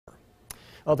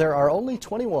Well, there are only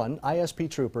 21 ISP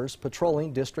troopers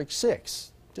patrolling District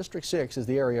 6. District 6 is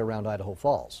the area around Idaho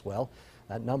Falls. Well,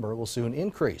 that number will soon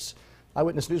increase.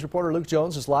 Eyewitness News reporter Luke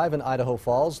Jones is live in Idaho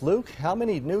Falls. Luke, how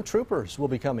many new troopers will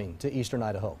be coming to eastern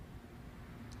Idaho?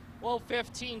 Well,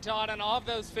 15, Todd, and of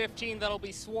those 15 that'll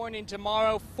be sworn in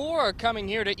tomorrow, 4 are coming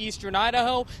here to eastern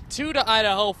Idaho, 2 to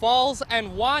Idaho Falls,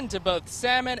 and 1 to both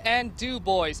Salmon and Du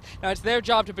Bois. Now, it's their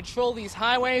job to patrol these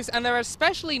highways, and they're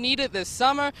especially needed this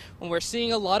summer when we're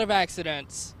seeing a lot of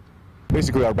accidents.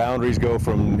 Basically, our boundaries go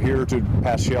from here to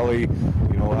past Shelley,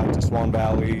 out to Swan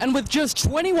Valley. And with just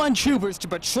 21 troopers to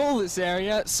patrol this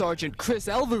area, Sergeant Chris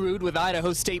Elverud with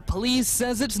Idaho State Police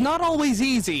says it's not always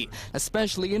easy,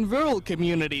 especially in rural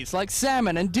communities like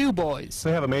Salmon and Du Bois. If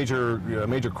they have a major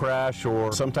crash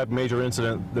or some type of major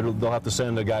incident, they'll have to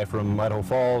send a guy from Idaho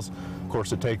Falls. Of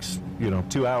course, it takes,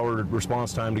 2-hour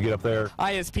response time to get up there.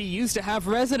 ISP used to have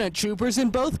resident troopers in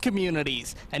both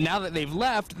communities, and now that they've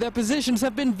left, their positions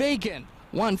have been vacant.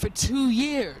 One for 2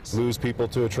 years. Lose people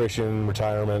to attrition,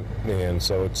 retirement, and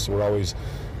so we're always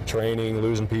training,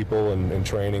 losing people and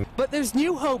training. But there's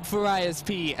new hope for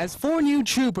ISP as 4 new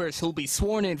troopers who'll be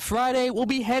sworn in Friday will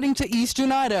be heading to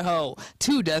eastern Idaho,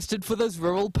 2 destined for those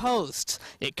rural posts.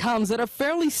 It comes at a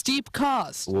fairly steep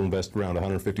cost. We'll invest around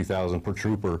 $150,000 per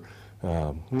trooper.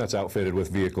 And that's outfitted with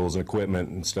vehicles and equipment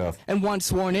and stuff. And once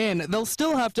sworn in, they'll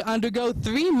still have to undergo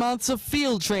 3 months of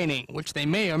field training, which they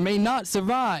may or may not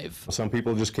survive. Some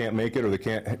people just can't make it, or they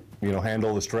can't,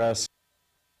 handle the stress.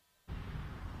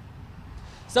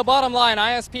 So bottom line,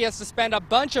 ISP has to spend a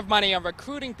bunch of money on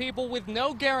recruiting people with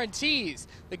no guarantees.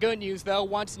 The good news, though,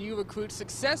 once new recruits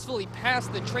successfully pass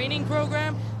the training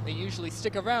program, they usually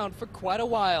stick around for quite a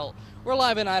while. We're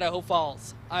live in Idaho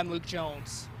Falls. I'm Luke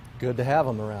Jones. Good to have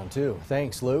them around, too.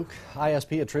 Thanks, Luke.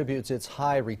 ISP attributes its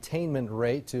high retainment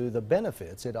rate to the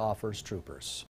benefits it offers troopers.